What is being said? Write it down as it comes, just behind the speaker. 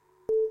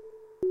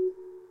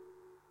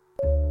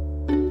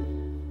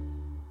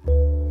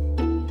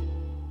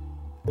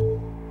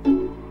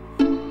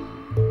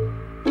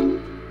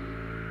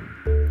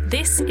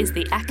This is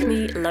the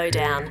ACME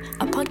Lowdown,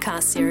 a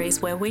podcast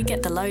series where we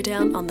get the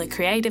lowdown on the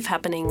creative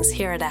happenings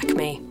here at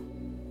ACME.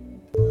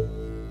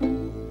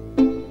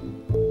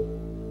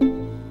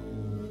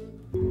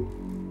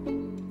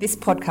 This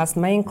podcast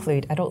may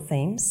include adult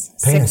themes,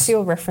 Penis.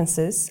 sexual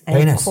references, and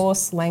Penis.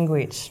 coarse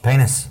language.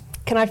 Penis.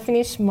 Can I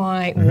finish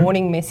my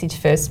warning message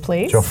first,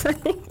 please? Sure.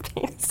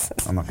 Penis.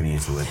 I'm not going to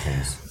use the word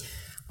penis.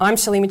 I'm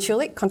Shelley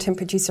Machulik, content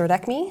producer at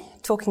ACME,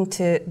 talking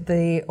to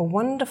the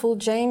wonderful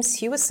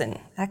James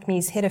Hewison,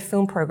 ACME's head of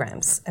film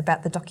programs,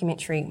 about the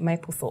documentary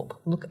Maplethorpe.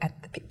 Look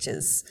at the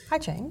pictures. Hi,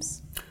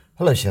 James.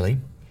 Hello, Shelley.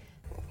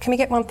 Can we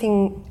get one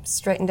thing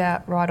straightened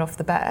out right off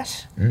the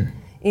bat?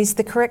 Is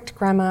the correct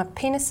grammar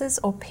penises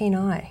or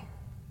peni?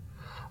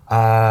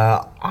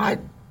 Peni,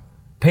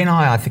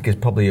 I think, is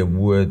probably a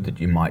word that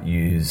you might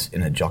use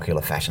in a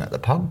jocular fashion at the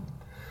pub,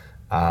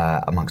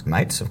 amongst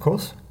mates, of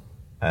course.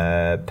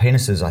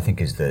 Penises, I think,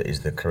 is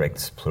the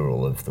correct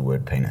plural of the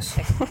word penis.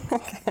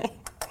 Okay.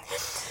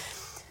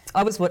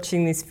 I was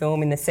watching this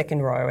film in the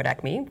second row at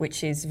ACME,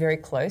 which is very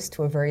close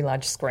to a very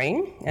large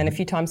screen, and a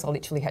few times I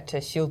literally had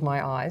to shield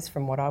my eyes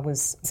from what I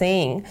was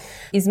seeing.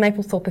 Is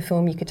Maplethorpe a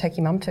film you could take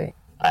your mum to?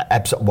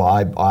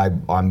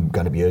 Well, I'm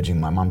going to be urging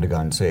my mum to go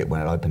and see it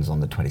when it opens on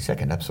the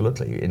 22nd,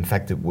 absolutely. In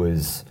fact, it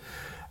was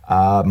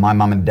my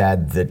mum and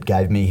dad that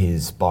gave me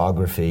his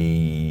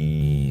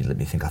biography, let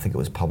me think, I think it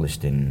was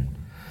published in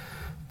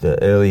the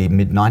early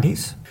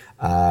mid-90s,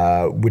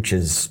 which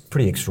is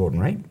pretty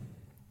extraordinary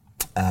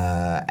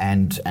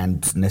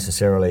and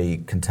necessarily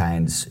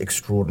contains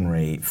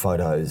extraordinary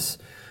photos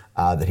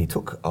that he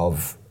took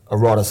of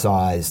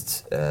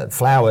eroticised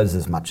flowers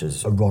as much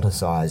as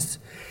eroticised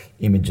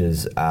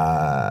images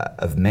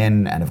of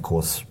men and, of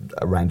course,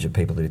 a range of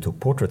people that he took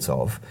portraits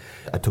of.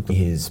 I took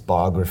his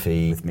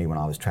biography with me when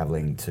I was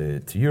travelling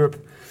to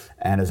Europe,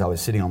 and as I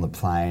was sitting on the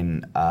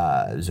plane,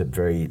 there was a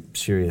very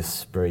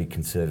serious, very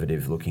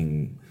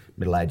conservative-looking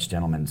middle-aged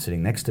gentleman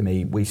sitting next to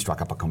me. We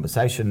struck up a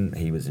conversation.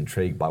 He was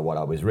intrigued by what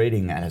I was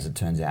reading, and as it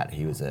turns out,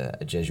 he was a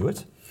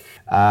Jesuit.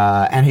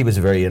 And he was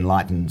a very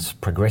enlightened,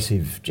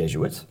 progressive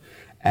Jesuit.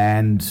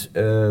 And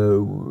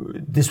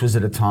this was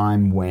at a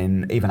time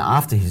when, even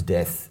after his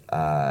death,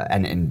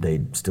 and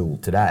indeed still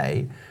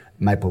today,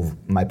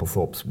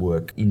 Maplethorpe's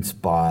work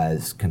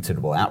inspires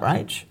considerable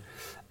outrage.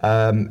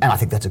 And I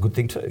think that's a good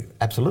thing too,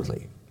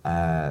 absolutely.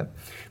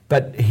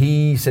 But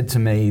he said to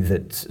me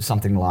that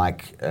something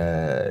like,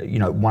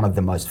 one of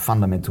the most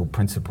fundamental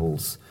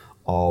principles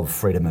of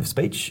freedom of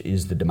speech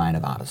is the domain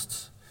of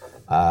artists.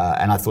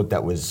 And I thought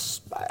that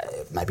was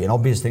maybe an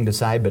obvious thing to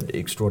say, but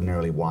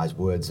extraordinarily wise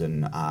words,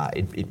 and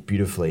it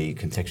beautifully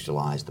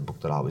contextualised the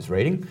book that I was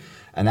reading.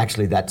 And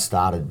actually that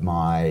started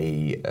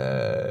my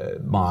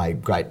my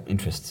great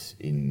interest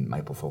in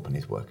Maplethorpe and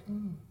his work.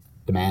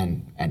 The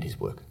man and his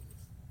work,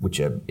 which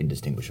are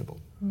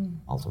indistinguishable,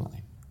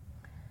 ultimately.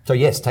 So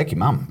yes, take your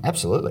mum,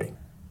 absolutely.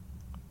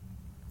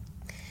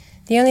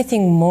 The only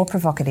thing more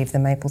provocative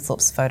than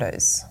Maplethorpe's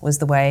photos was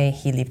the way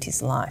he lived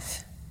his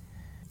life.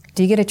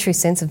 Do you get a true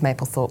sense of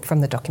Maplethorpe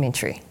from the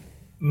documentary?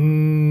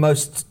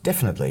 Most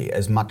definitely,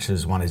 as much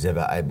as one is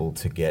ever able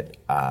to get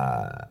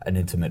an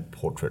intimate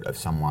portrait of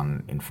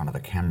someone in front of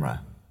a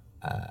camera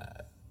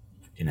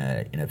in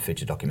a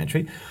feature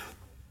documentary.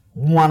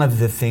 One of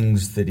the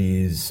things that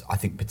is, I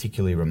think,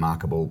 particularly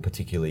remarkable,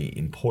 particularly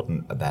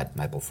important about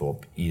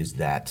Maplethorpe is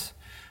that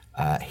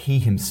he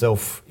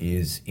himself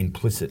is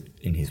implicit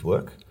in his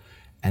work,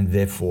 and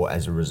therefore,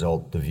 as a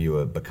result, the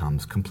viewer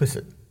becomes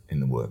complicit in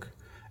the work.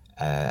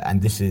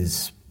 And this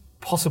is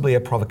possibly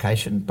a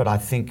provocation, but I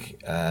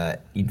think,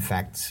 in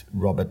fact,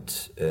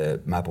 Robert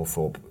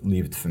Mapplethorpe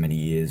lived for many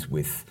years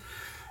with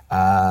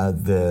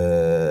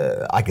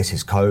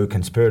his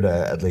co-conspirator,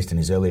 at least in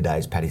his early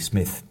days, Patti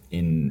Smith,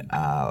 in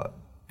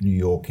New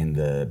York in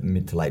the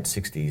mid to late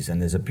 60s.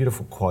 And there's a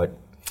beautiful quote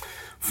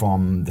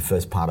from the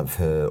first part of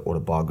her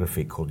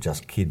autobiography called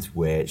Just Kids,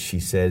 where she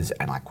says,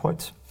 and I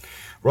quote,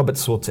 "Robert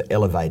sought to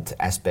elevate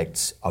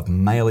aspects of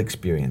male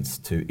experience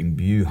to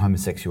imbue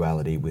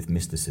homosexuality with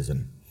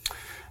mysticism.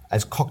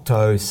 As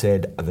Cocteau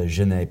said of a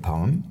Genet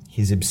poem,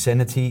 his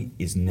obscenity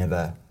is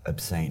never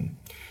obscene."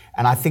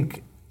 And I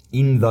think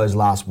in those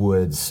last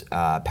words,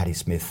 Patti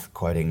Smith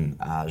quoting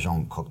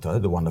Jean Cocteau,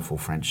 the wonderful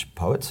French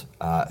poet,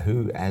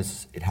 who,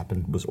 as it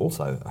happened, was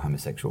also a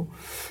homosexual,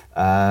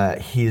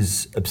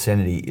 his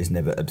obscenity is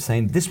never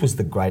obscene. This was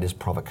the greatest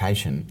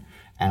provocation,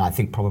 and I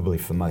think probably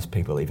for most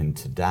people even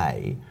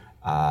today,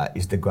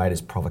 is the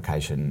greatest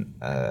provocation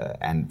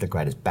and the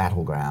greatest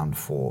battleground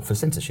for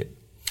censorship.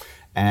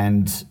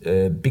 And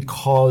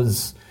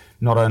because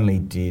not only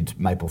did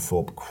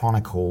Maplethorpe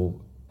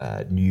chronicle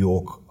New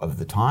York of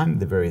the time,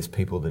 the various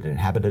people that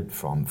inhabited it,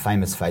 from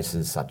famous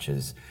faces such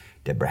as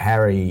Deborah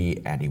Harry,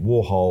 Andy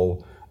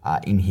Warhol,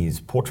 in his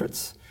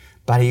portraits,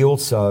 but he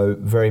also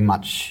very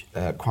much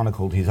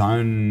chronicled his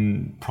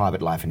own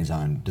private life and his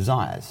own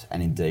desires,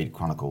 and indeed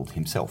chronicled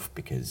himself,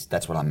 because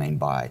that's what I mean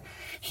by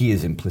he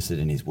is implicit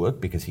in his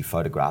work, because he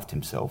photographed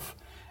himself,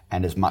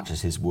 and as much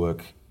as his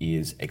work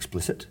is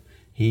explicit,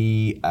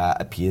 he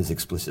appears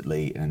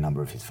explicitly in a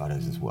number of his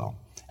photos as well.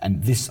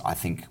 And this, I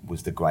think,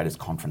 was the greatest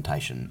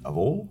confrontation of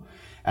all.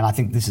 And I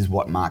think this is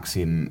what marks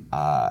him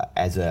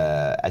as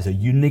a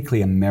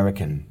uniquely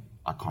American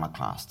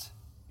iconoclast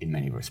in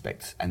many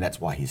respects. And that's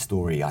why his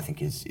story, I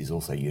think, is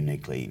also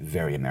uniquely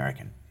very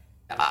American.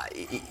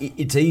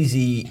 It's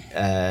easy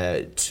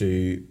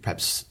to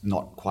perhaps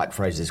not quite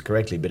phrase this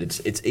correctly, but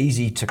it's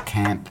easy to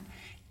camp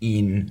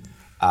in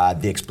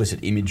the explicit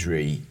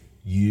imagery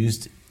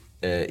used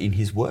in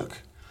his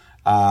work.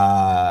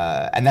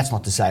 And that's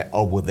not to say,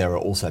 there are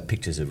also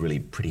pictures of really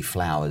pretty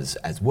flowers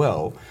as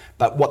well.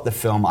 But what the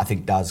film, I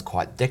think, does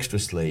quite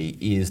dexterously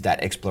is that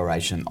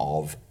exploration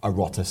of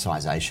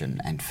eroticization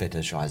and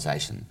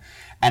fetishization.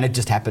 And it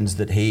just happens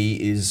that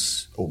he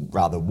is, or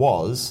rather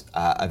was,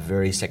 a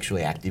very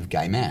sexually active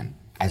gay man,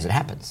 as it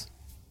happens.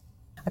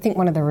 I think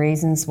one of the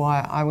reasons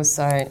why I was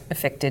so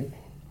affected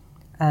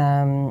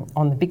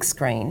on the big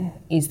screen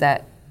is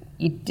that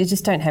you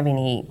just don't have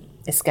any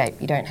escape.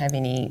 You don't have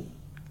any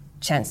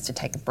chance to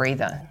take a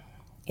breather.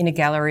 In a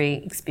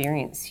gallery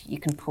experience, you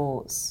can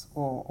pause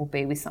or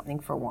be with something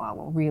for a while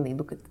or really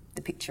look at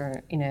the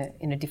picture in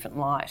a different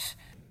light.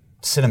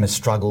 Cinema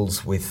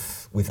struggles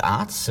with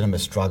art. Cinema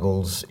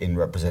struggles in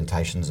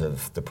representations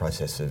of the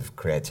process of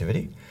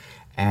creativity.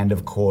 And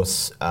of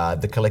course,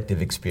 the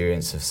collective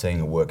experience of seeing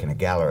a work in a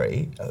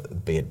gallery,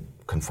 be it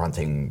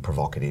confronting,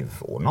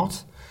 provocative or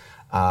not,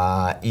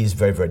 is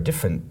very, very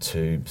different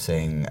to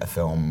seeing a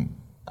film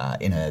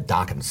in a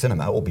darkened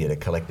cinema, albeit a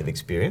collective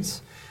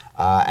experience.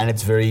 And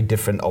it's very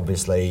different,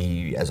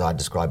 obviously, as I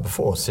described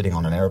before, sitting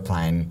on an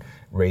aeroplane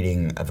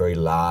reading a very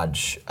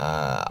large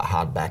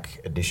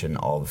hardback edition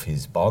of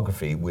his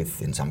biography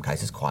with, in some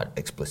cases, quite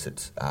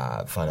explicit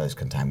photos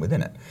contained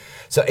within it.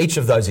 So each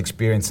of those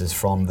experiences,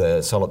 from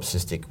the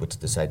solipsistic, which is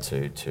to say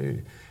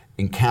to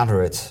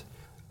encounter it,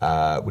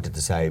 which is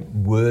to say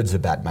words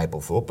about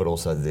Mapplethorpe, but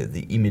also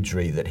the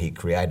imagery that he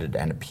created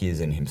and appears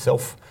in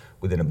himself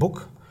within a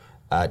book,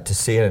 to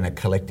see it in a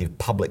collective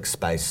public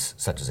space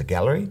such as a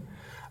gallery,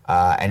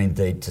 and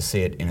indeed to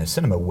see it in a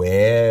cinema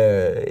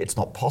where it's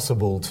not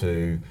possible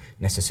to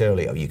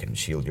necessarily, you can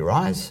shield your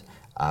eyes,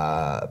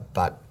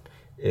 but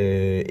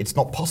it's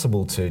not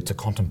possible to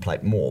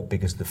contemplate more,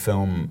 because the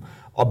film,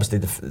 obviously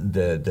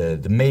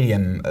the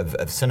medium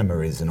of cinema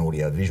is an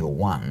audio-visual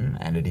one,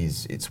 and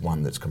it's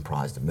one that's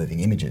comprised of moving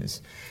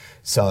images.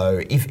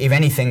 So if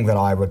anything that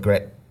I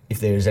regret,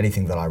 if there is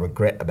anything that I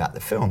regret about the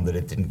film, that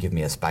it didn't give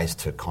me a space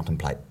to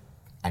contemplate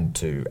and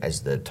to,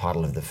 as the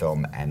title of the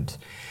film and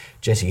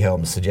Jesse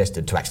Helms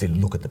suggested, to actually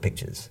look at the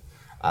pictures.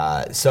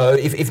 So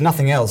if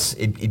nothing else,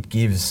 it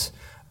gives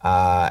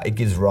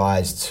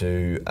rise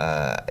to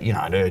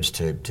an urge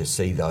to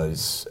see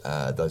those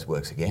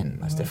works again,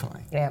 most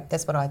definitely. Yeah,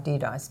 that's what I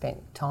did. I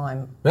spent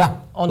time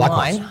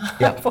online,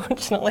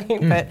 unfortunately,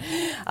 but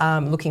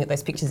looking at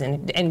those pictures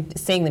and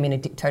seeing them in a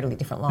totally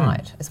different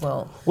light as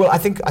well. Well, I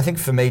think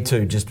for me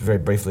too, just very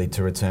briefly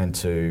to return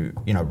to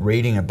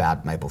reading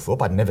about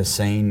Mapplethorpe, I'd never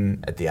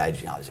seen at the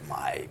age, I was in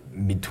my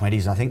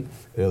mid-20s, I think,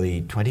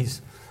 early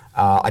 20s.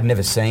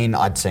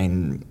 I'd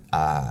seen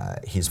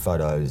his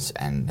photos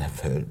and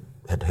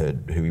had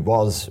heard who he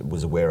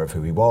was aware of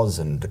who he was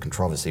and the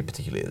controversy,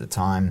 particularly at the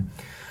time,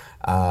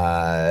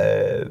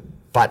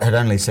 but had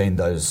only seen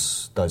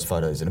those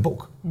photos in a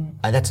book.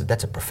 And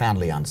that's a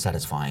profoundly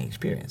unsatisfying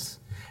experience.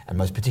 And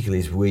most particularly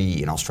as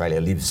we in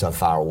Australia live so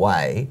far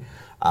away,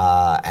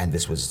 and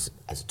this was,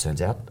 as it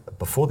turns out,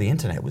 before the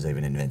internet was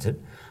even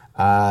invented.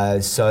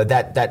 So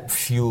that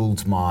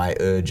fueled my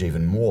urge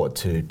even more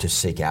to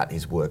seek out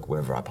his work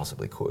wherever I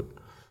possibly could.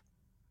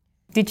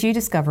 Did you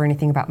discover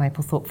anything about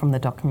Mapplethorpe from the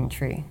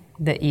documentary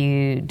that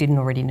you didn't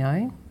already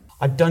know?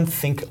 I don't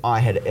think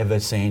I had ever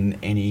seen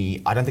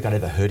I don't think I'd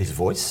ever heard his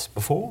voice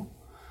before.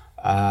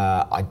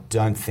 I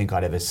don't think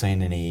I'd ever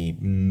seen any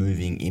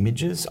moving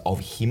images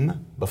of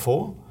him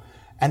before.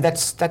 And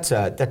that's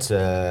a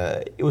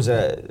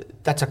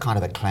kind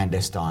of a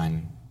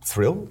clandestine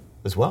thrill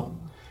as well,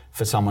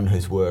 for someone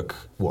whose work,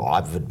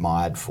 I've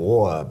admired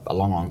for a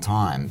long, long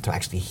time, to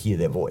actually hear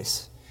their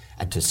voice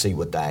and to see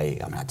what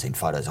I'd seen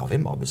photos of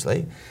him,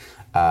 obviously,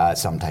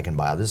 some taken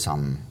by others,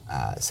 some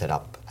set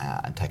up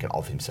and taken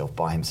of himself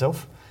by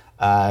himself.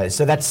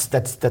 So that's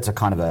a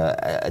kind of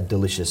a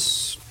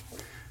delicious,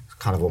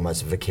 kind of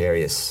almost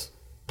vicarious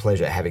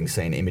pleasure, having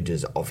seen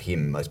images of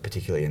him, most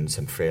particularly in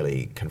some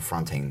fairly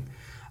confronting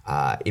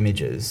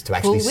images, to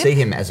actually see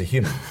him as a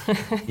human.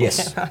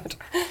 Yes. Yeah, right.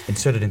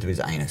 Inserted into his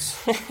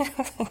anus.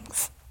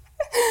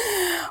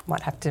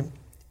 Might have to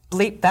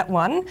bleep that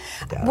one.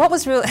 What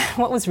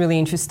was really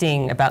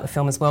interesting about the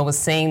film as well was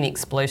seeing the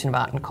explosion of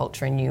art and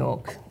culture in New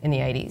York in the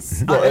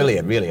 80s. Well,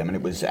 earlier, really.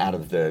 It was out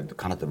of the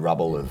kind of the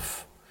rubble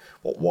of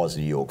what was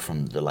New York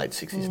from the late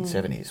 60s and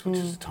 70s, which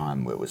was a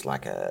time where it was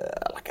like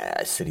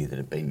a city that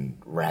had been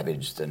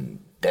ravaged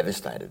and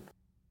devastated.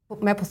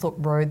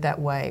 Mapplethorpe rode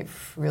that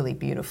wave really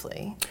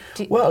beautifully.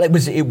 Well, it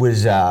was.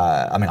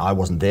 I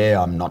wasn't there.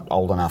 I'm not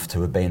old enough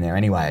to have been there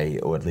anyway,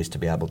 or at least to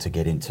be able to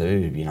get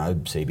into,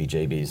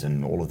 CBGBs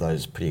and all of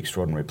those pretty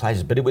extraordinary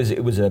places. But it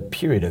was a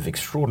period of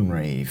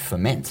extraordinary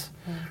ferment,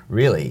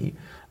 really,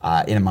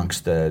 in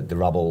amongst the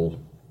rubble,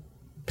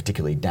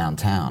 particularly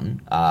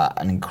downtown,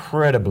 an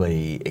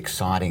incredibly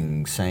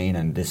exciting scene,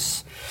 and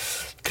this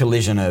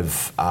collision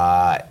of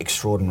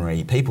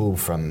extraordinary people,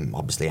 from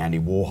obviously Andy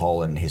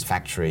Warhol and his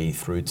factory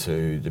through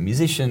to the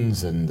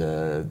musicians and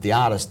the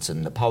artists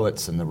and the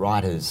poets and the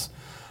writers,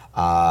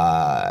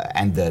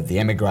 and the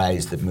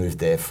emigres that moved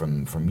there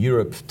from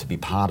Europe to be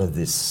part of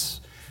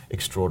this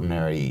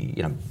extraordinary,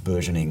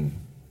 burgeoning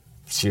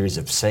series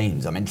of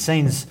scenes. I mean,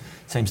 scenes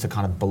seems to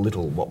kind of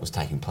belittle what was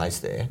taking place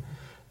there.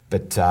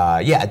 But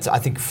I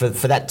think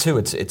for that too,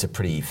 it's a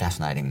pretty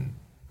fascinating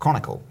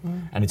chronicle.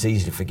 And it's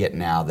easy to forget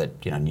now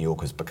that, New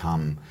York has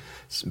become,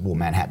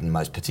 Manhattan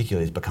most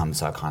particularly, has become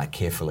so kind of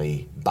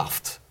carefully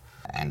buffed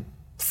and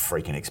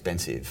freaking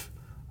expensive.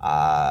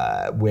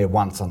 Where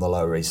once on the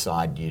Lower East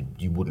Side,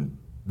 you wouldn't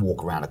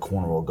walk around a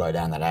corner or go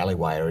down that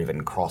alleyway or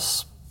even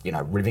cross,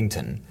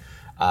 Rivington.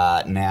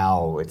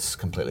 Now it's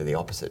completely the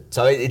opposite.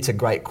 So it's a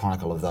great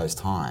chronicle of those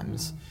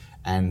times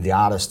and the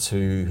artists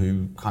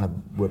who kind of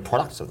were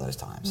products of those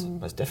times,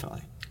 most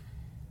definitely.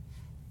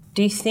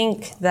 Do you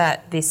think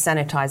that this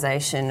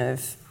sanitisation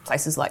of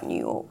places like New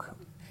York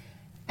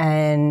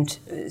and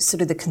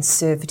sort of the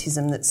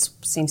conservatism that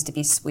seems to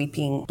be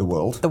sweeping the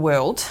world,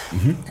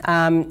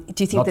 mm-hmm.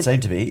 Do you think is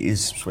sweeping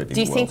the world?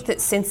 Do you think that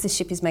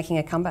censorship is making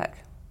a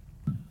comeback?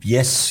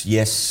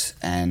 Yes,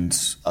 and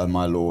oh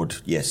my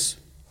Lord, yes.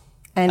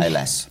 And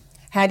alas.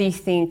 How do you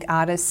think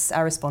artists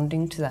are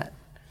responding to that?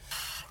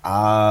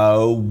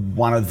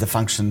 One of the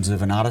functions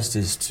of an artist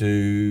is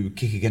to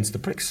kick against the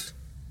pricks.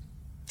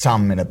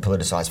 Some in a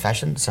politicised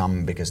fashion,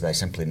 some because they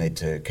simply need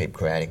to keep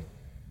creating.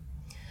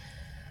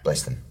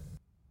 Bless them.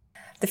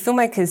 The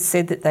filmmakers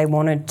said that they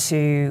wanted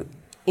to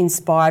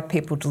inspire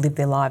people to live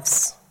their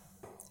lives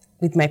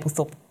with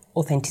Mapplethorpe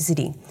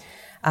authenticity,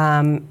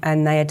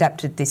 and they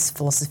adapted this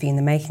philosophy in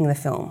the making of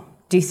the film.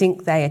 Do you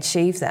think they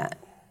achieved that?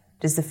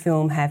 Does the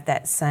film have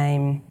that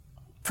same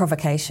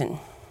provocation?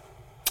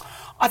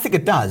 I think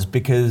it does,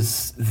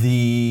 because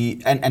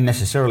and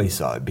necessarily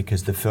so,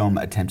 because the film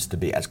attempts to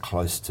be as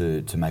close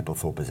to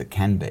Mapplethorpe as it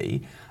can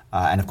be.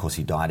 And of course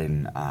he died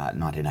in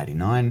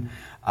 1989.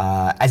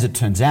 As it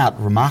turns out,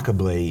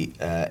 remarkably,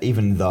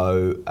 even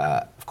though,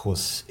 of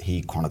course,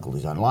 he chronicled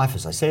his own life,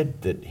 as I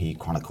said, that he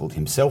chronicled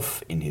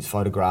himself in his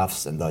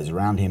photographs and those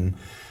around him,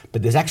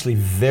 but there's actually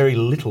very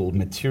little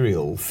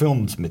material,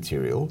 filmed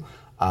material,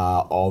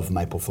 of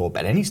Mapplethorpe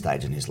at any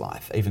stage in his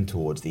life, even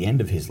towards the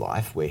end of his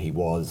life, where he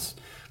was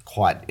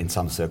quite, in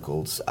some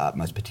circles,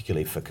 most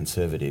particularly for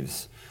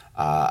conservatives,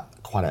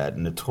 quite a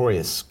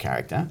notorious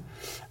character.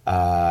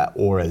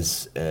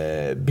 Because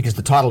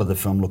the title of the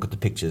film, Look at the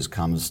Pictures,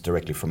 comes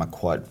directly from a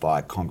quote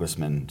by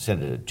Congressman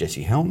Senator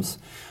Jesse Helms,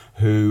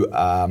 who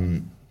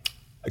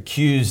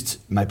accused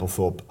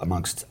Mapplethorpe,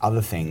 amongst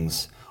other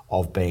things,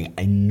 of being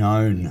a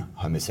known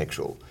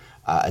homosexual,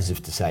 as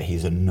if to say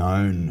he's a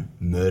known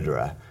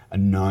murderer, a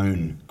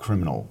known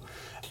criminal.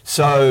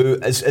 So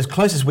as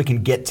close as we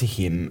can get to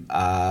him,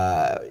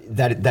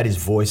 that is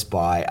voiced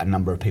by a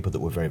number of people that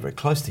were very, very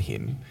close to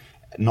him,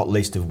 not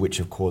least of which,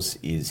 of course,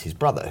 is his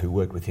brother, who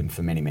worked with him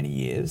for many, many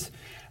years.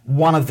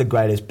 One of the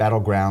greatest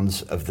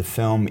battlegrounds of the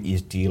film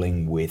is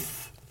dealing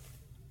with,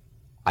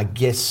 I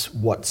guess,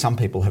 what some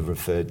people have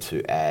referred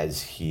to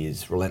as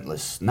his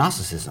relentless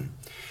narcissism.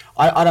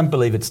 I don't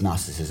believe it's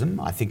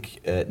narcissism. I think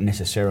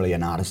necessarily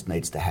an artist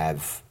needs to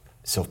have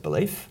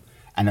self-belief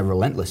and a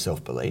relentless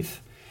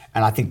self-belief.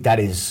 And I think that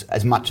is,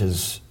 as much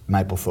as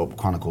Mapplethorpe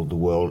chronicled the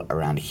world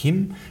around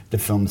him, the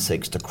film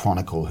seeks to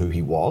chronicle who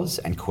he was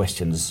and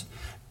questions,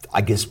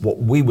 I guess, what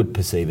we would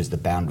perceive as the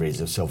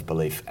boundaries of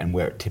self-belief and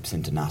where it tips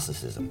into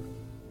narcissism.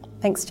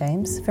 Thanks,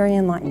 James. Very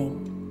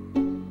enlightening.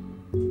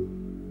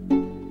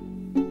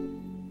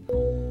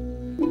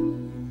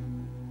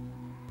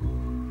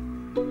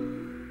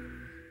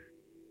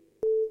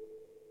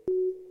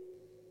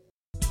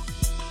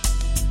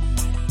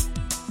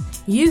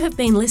 You have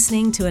been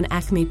listening to an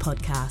ACMI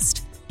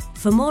podcast.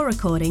 For more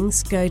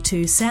recordings, go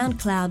to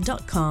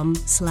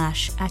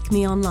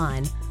soundcloud.com/ACMI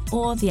Online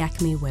or the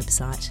ACMI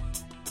website.